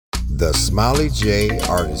The Smiley J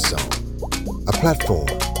Artist Zone, a platform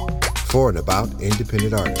for and about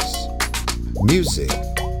independent artists, music,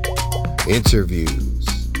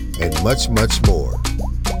 interviews, and much, much more.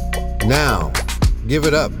 Now, give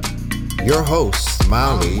it up, your host,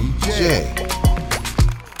 Smiley J.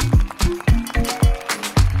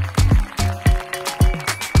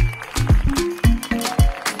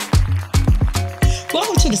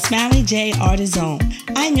 Welcome to the Smiley J Artist Zone.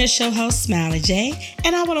 I'm your show host, Smiley J,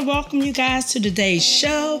 and I want to welcome you guys to today's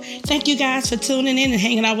show. Thank you guys for tuning in and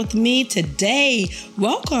hanging out with me today.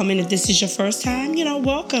 Welcome, and if this is your first time,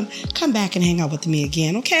 welcome. Come back and hang out with me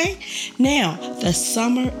again, okay? Now, the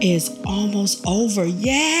summer is almost over.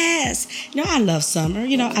 Yes! I love summer.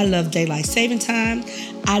 I love daylight saving time.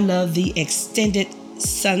 I love the extended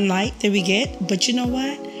sunlight that we get. But you know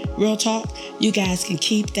what? Real talk, you guys can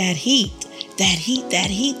keep that heat. That heat.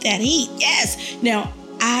 Yes. Now,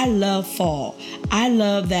 I love fall. I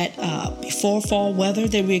love that before fall weather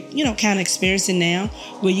that we're, kind of experiencing now,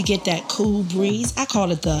 where you get that cool breeze. I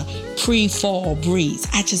call it the pre-fall breeze.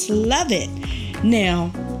 I just love it.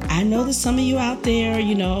 Now, I know that some of you out there,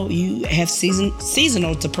 you have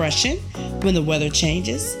seasonal depression when the weather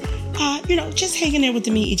changes. Just hanging there with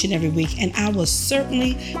me each and every week. And I will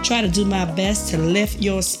certainly try to do my best to lift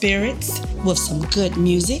your spirits with some good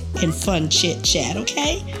music and fun chit chat,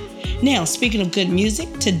 okay? Now, speaking of good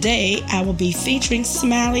music, today I will be featuring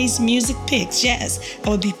Smiley's music picks. Yes, I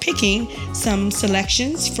will be picking some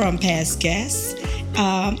selections from past guests.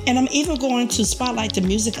 And I'm even going to spotlight the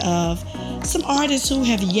music of some artists who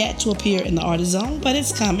have yet to appear in the Artist Zone, but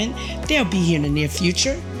it's coming. They'll be here in the near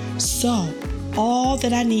future. So, all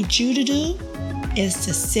that I need you to do is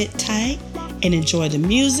to sit tight and enjoy the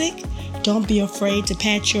music. Don't be afraid to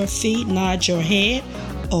pat your feet, nod your head,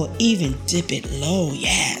 or even dip it low.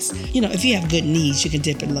 Yes. If you have good knees, you can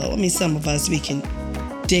dip it low. Some of us, we can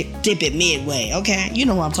dip it midway. Okay. You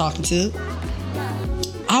know who I'm talking to.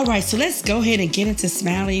 All right, so let's go ahead and get into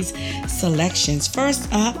Smiley's selections. First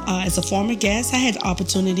up, as a former guest, I had the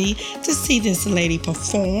opportunity to see this lady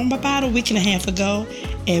perform about a week and a half ago.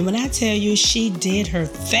 And when I tell you, she did her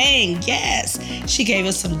thing. Yes, she gave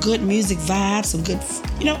us some good music vibes, some good,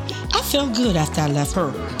 I felt good after I left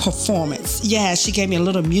her performance. Yeah, she gave me a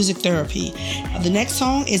little music therapy. The next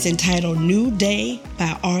song is entitled New Day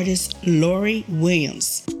by artist Lori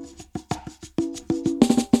Williams.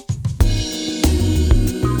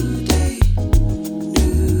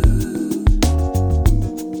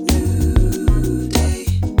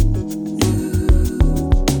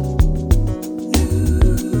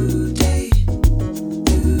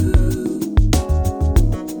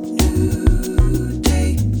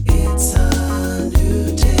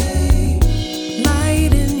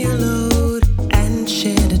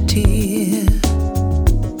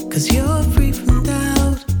 You're free from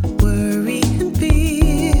doubt.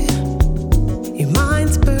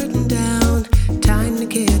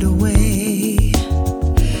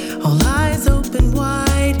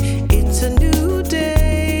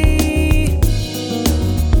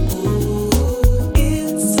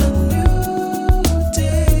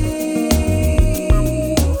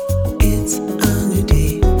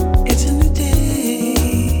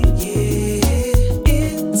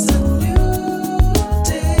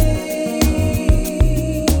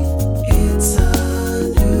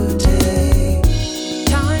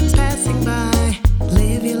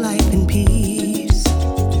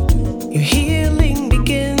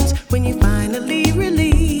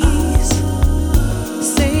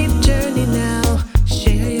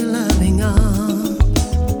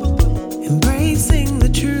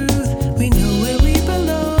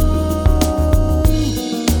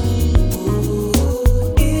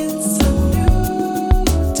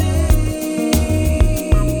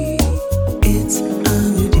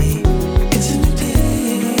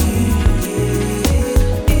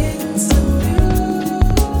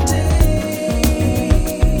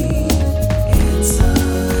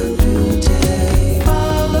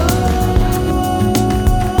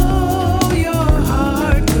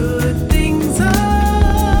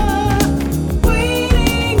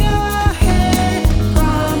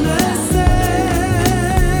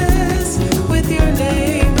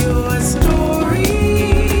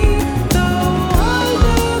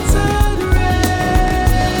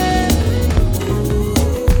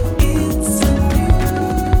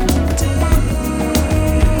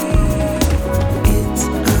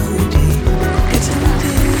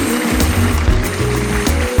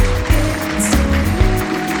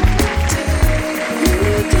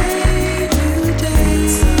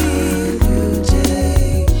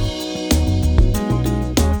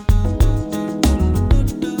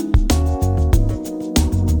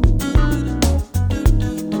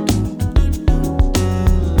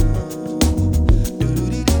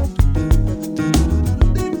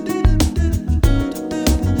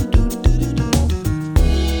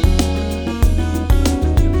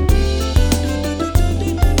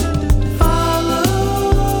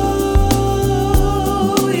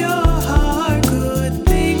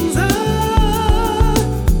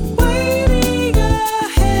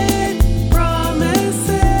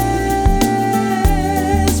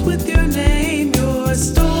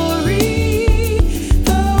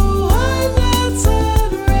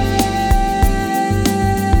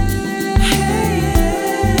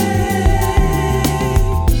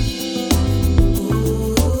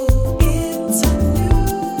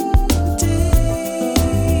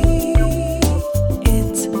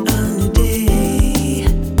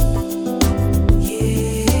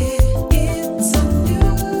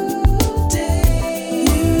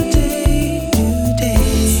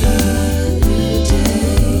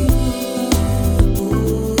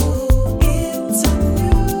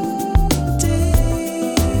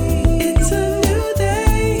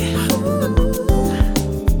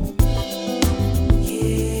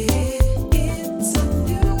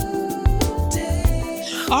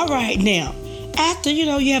 All right, now, after you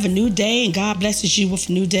have a new day and God blesses you with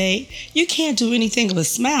a new day, you can't do anything but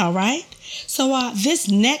smile, right? So this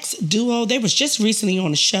next duo, they was just recently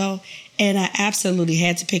on the show, and I absolutely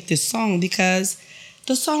had to pick this song because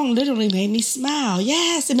the song literally made me smile.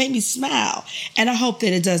 Yes, it made me smile, and I hope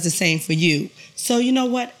that it does the same for you. So you know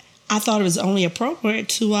what? I thought it was only appropriate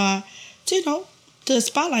to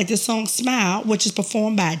spotlight this song "Smile," which is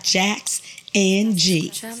performed by Jax and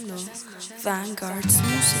G. Vanguard's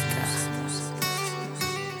música.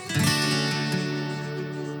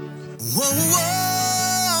 Whoa, whoa,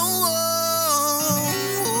 whoa.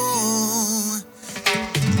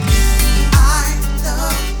 I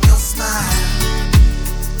love your smile.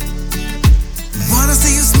 Wanna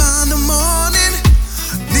see you smile in the morning,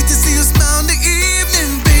 need to see you smile in the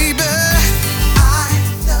evening, baby. I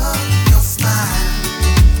love your smile.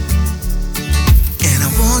 And I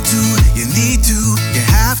want to, you need to, you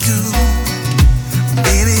have to.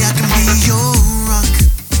 Baby, I can be your rock.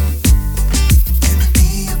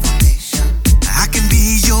 I can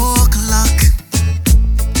be your clock.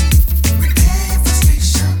 Repair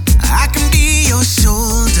frustration. I can be your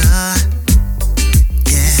shoulder.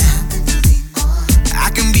 Yeah. I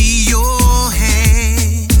can be your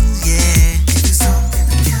hand. Yeah. Give you something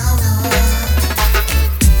to count on.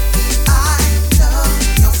 I love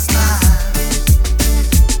your smile.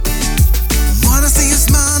 Wanna see you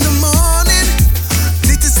smile in the morning.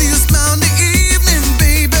 Need to see you smile in the evening,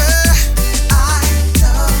 baby. I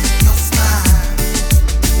love your smile.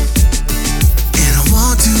 And I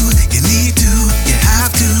want to, you need to, you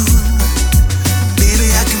have to. Baby,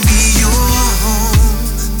 I can be your home.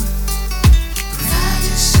 Provide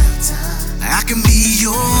your shelter. I can be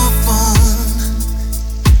your phone.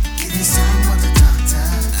 Give you someone to talk to.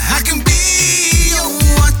 I can be your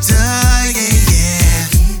water, yeah, yeah.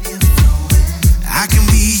 Keep you flowing. I can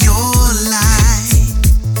be your light.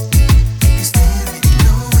 You stay ready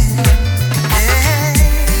knowing. Yeah,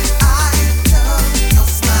 I love your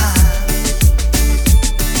smile.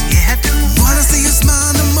 Yeah, I do. Wanna see you smile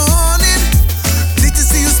in the morning, need to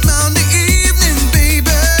see you smile in the evening,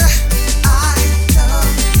 baby. I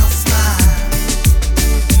love your smile.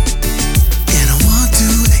 And I want to,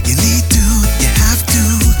 you need to, you have to.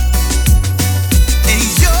 And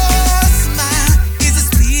your smile is the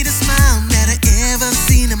sweetest smile that I ever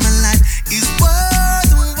seen in my life. It's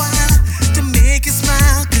worth a while to make you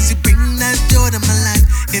smile, 'cause you bring that joy to my life.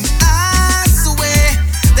 And I swear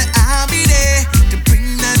that I'll be there to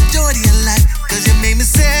bring that joy to your life, 'cause you made me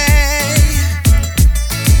say,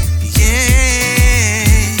 yeah.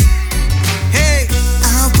 Hey,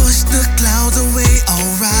 I'll push the clouds away,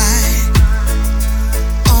 alright,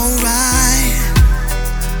 alright.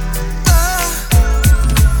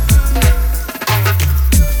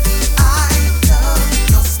 I love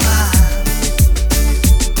your smile.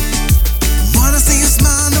 Wanna see you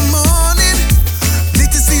smile in the morning,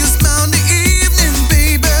 need to see you smile in the evening,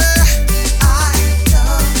 baby. I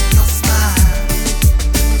love your smile.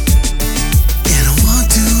 And I want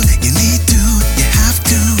to, you need to, you have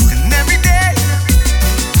to. And every day,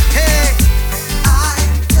 hey, I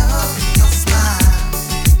love your smile.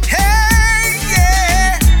 Hey,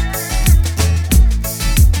 yeah.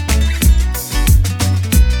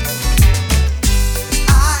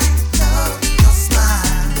 I love your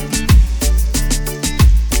smile.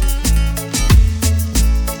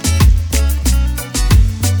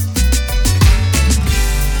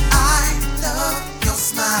 I love your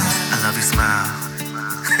smile. I love your smile.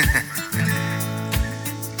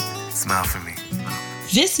 Smile for me.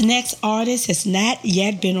 This next artist has not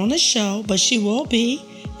yet been on the show, but she will be,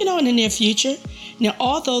 in the near future. Now,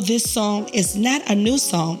 although this song is not a new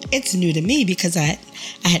song, it's new to me because I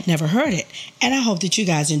had never heard it, and I hope that you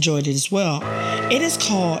guys enjoyed it as well. It is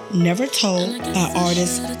called Never Told by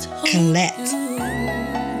artist Colette.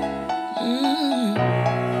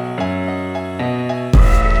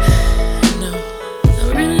 No,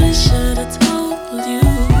 I really should have told you.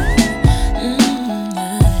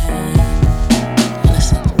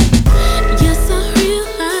 Listen. Yes, I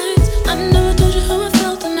realize I never told you how I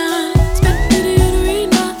felt tonight. Expected you to read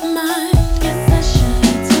my mind. Yes, I should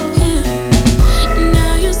have told you.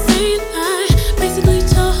 Now you say I basically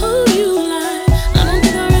told you a lie. I don't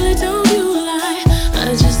think I really told you a lie.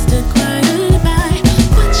 I just did quietly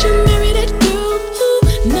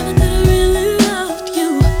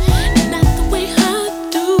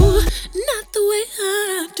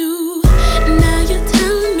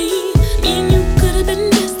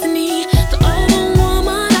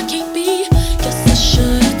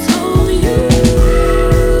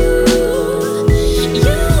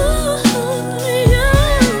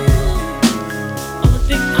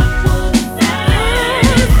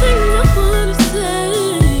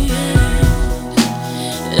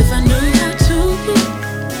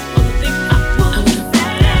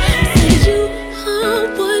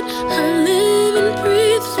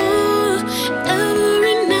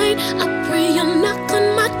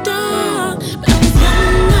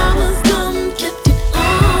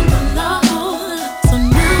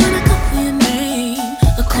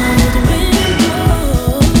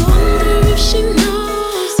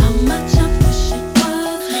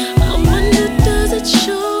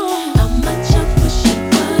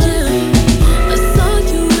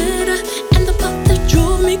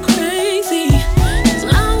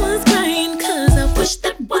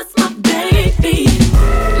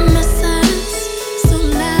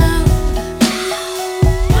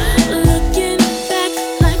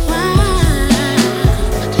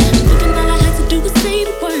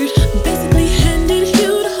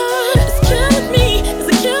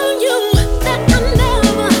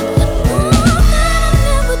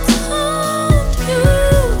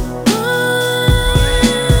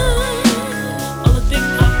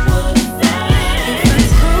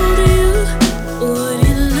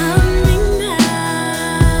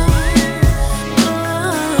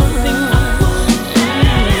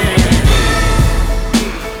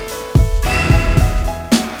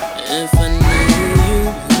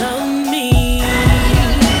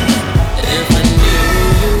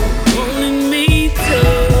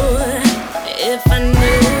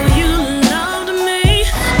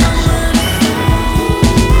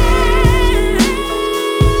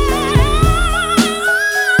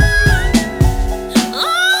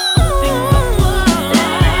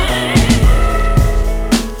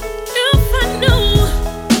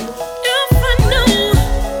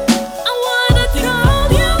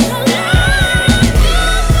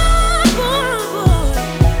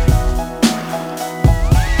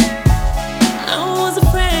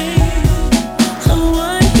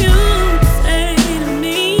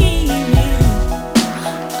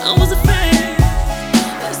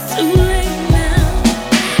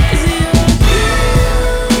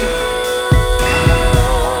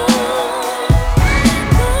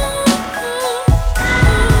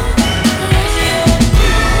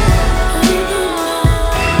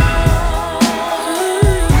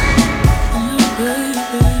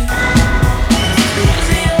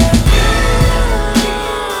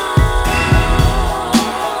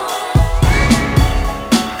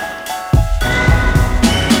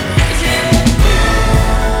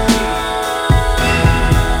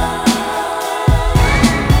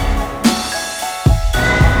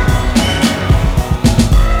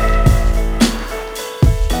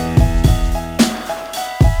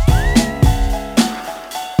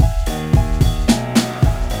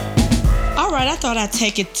thought I'd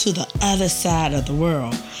take it to the other side of the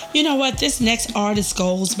world. You know what? This next artist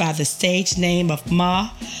goes by the stage name of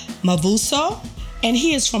Mavuso, and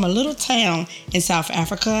he is from a little town in South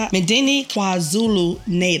Africa, Medini,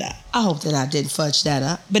 KwaZulu-Natal. I hope that I didn't fudge that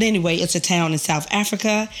up. But anyway, it's a town in South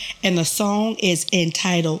Africa, and the song is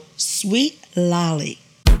entitled Sweet Lolly.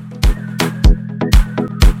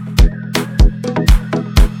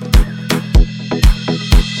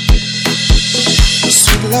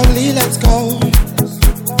 Sweet lovely, let's go.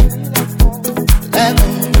 Let go.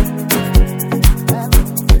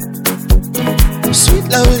 Sweet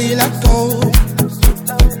lovely, let go.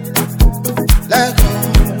 Let go.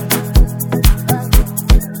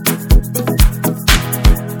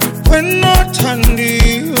 When not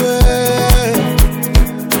handy,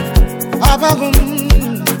 abagum.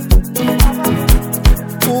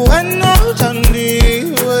 When not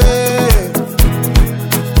handy,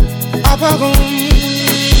 abagum.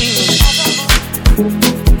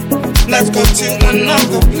 Let's go to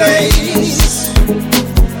another place.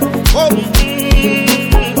 Oh,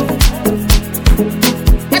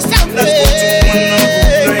 let's go to another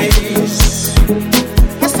place.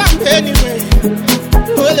 Let's go anyway.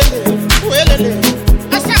 Let's go to another place.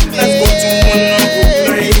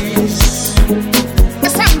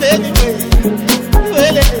 Let's go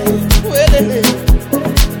anyway.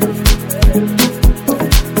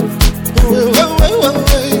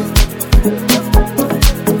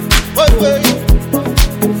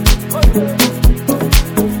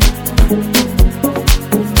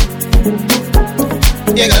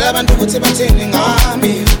 Abantu kuthi bathini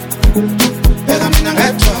ngami beka mina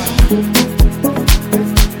ngedwa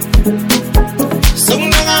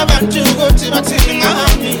Sungna abantu kuthi bathini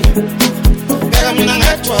ngami beka mina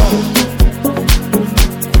ngedwa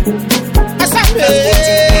Asambe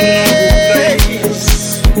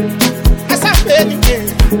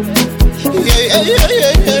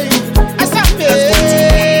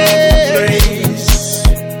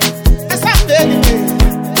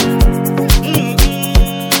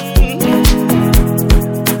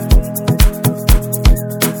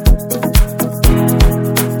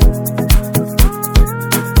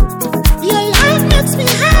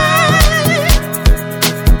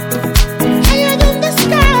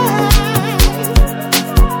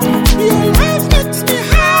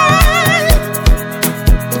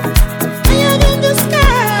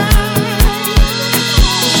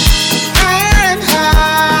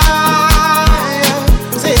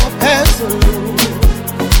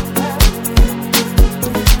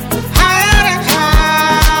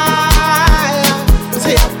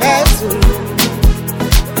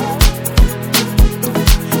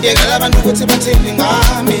abantu kuthi bathini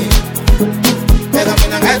ngami beka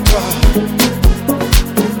mina ngedwa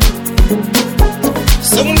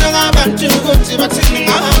Sungna abantu kuthi bathini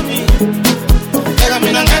ngami beka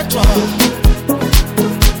mina ngedwa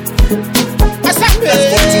Asambe let's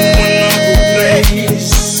go to another place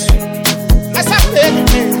Asambe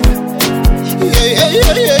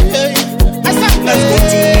Asambe let's go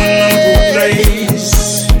to another place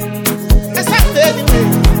Asambe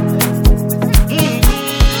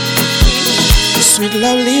Sweet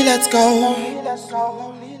lovely, let's go.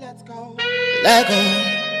 Let go.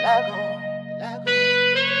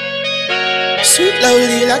 Sweet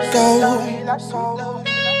lovely, let go.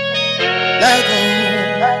 Let go.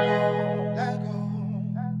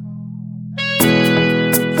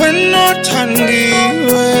 When not handy,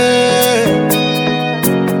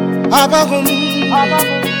 abagum.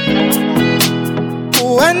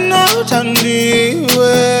 When not handy,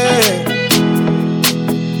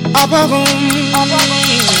 abagum.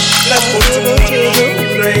 Let's go to another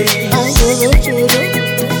place.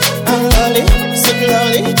 I'm lonely, so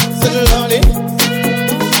lonely, so lonely.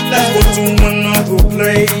 Let's go to another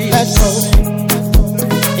place. Let's go.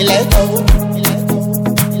 Let go. Let go.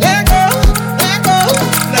 Let go.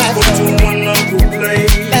 Let's go to another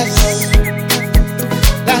place. Let's go.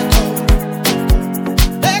 Let go.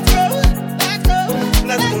 Let go. Let go.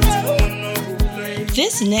 Let's go to another place.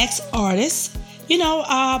 This next artist, you know, I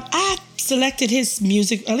selected his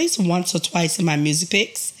music at least once or twice in my music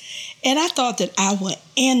picks, and I thought that I would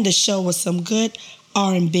end the show with some good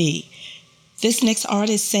R&B. This next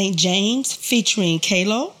artist, St. James, featuring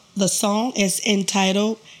Kalo. The song is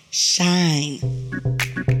entitled Shine.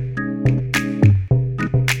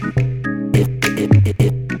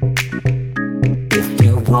 If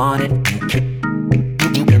you want it,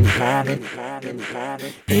 you can have it.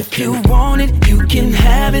 If you want it, you can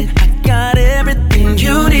have it. I got everything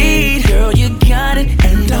you need. Girl, you got it,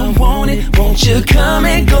 and I want it. Won't you come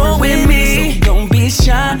and go with me? So don't be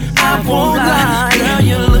shy, I won't lie. Girl,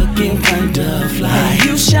 you're looking kind of fly.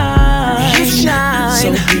 You shine, you shine.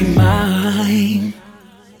 mine.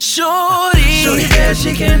 Shorty bad,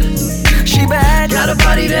 she bad. Got a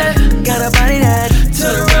body that,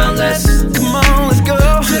 turn around, come on, let's go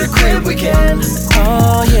to the crib, we can.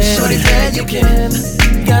 Oh yeah, shorty bad, you can.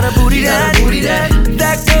 Got a booty that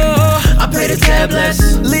go. I pay the tab, let's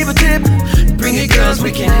leave a tip. Bring it, girls,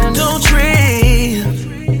 we can. Don't trip,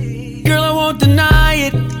 girl, I won't deny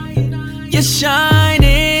it. You're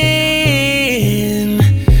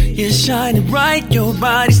shining bright. Your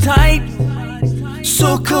body's tight,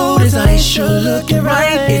 so cold as ice. You're looking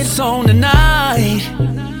right. It's on tonight.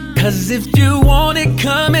 'Cause if you want it,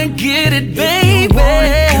 come and get it, baby.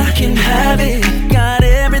 You can have it. Got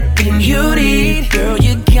everything you need, girl.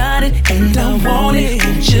 You got it, and I want it.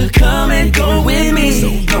 Won't you come and go with me? So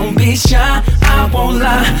don't be shy, I won't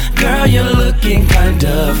lie. Girl, you're looking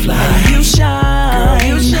kinda fly. And you shine, girl,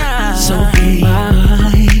 you shine. So be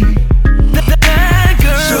mine. That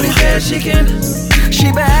girl, shorty bad,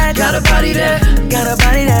 she bad. Got a body that,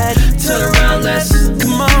 turn around,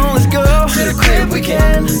 come on, let's go to the crib, we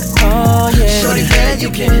can. Oh yeah, shorty bad, you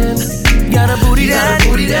can. Got a booty that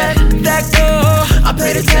go. I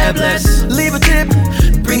pay the tab, let's leave a tip.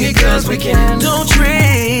 Bring it, girls, we can. Don't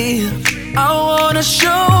trip, I wanna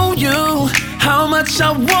show you how much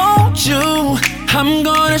I want you. I'm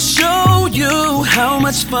gonna show you how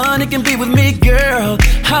much fun it can be with me, girl.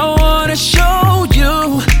 I wanna show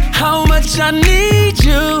you how much I need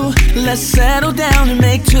you. Let's settle down and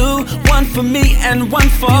make two. One for me and one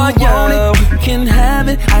for you. You can have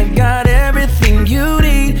it, I got everything you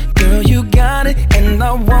need. Girl, you got it, and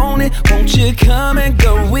I want it. Won't you come and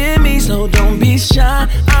go with me? So don't be shy,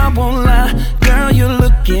 I won't lie. Girl, you're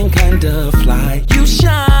looking kinda fly. You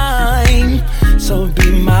shine, so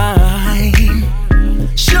be mine.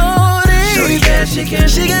 Shorty bad, she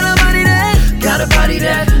got a body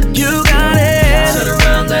that, you got it. Turn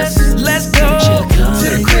around, let's go to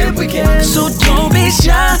the crib, we can. So don't be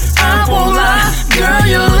shy, I won't lie. Girl,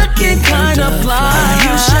 you're looking kinda fly.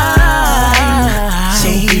 You shine, so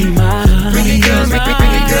be mine. Bring it, girls,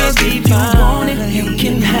 if you want it, you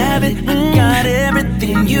can have it. I got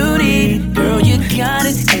everything you need, girl, you got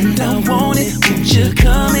it, and I want it. Won't you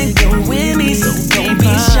come and go with me? So don't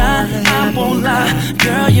be shy, I won't lie.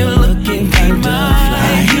 Girl, you're looking kinda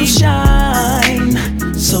fly. You shine,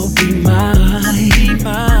 so be mine.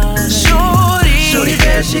 Shorty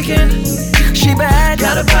bad, she bad.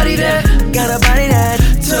 Got a body that,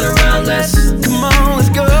 turn around, come on, let's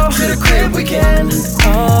go to the crib, we can.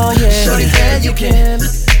 Oh yeah, shorty bad, you can.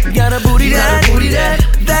 Got a booty that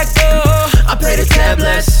go. I pay the tab,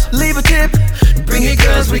 let's leave a tip. Bring it,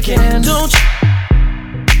 girls, we can. Don't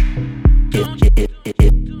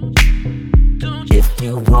if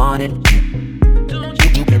you want it,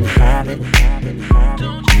 you can have it.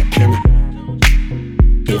 You can.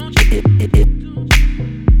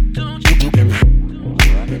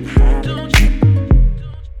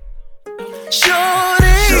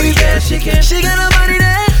 Shorty bad, she got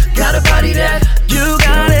a body that, you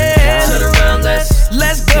got it. Turn around,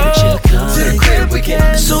 let's go to the crib, we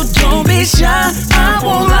can. So don't be shy, I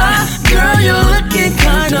won't lie. Girl, you're looking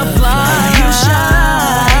kinda fly. You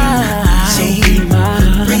shine, so be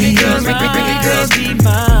mine. Bring it, girls, be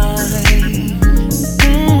mine.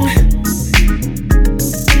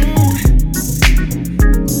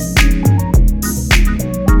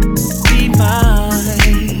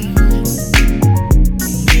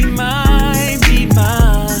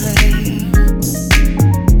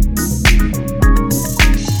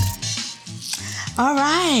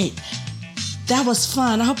 That was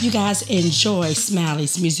fun. I hope you guys enjoy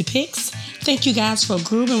Smiley's music picks. Thank you guys for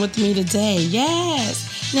grooving with me today.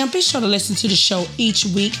 Yes. Now be sure to listen to the show each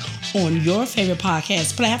week on your favorite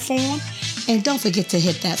podcast platform. And don't forget to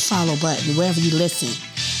hit that follow button wherever you listen.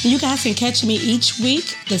 And you guys can catch me each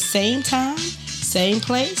week, the same time, same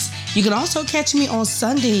place. You can also catch me on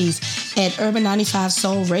Sundays at Urban 95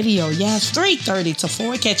 Soul Radio. Yes, 3:30 to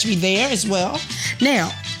 4. Catch me there as well. Now,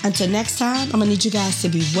 until next time, I'm going to need you guys to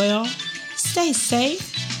be well. Stay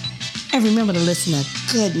safe, and remember to listen to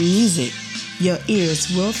good music. Your ears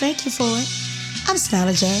will thank you for it. I'm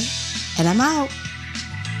Smiley J, and I'm out.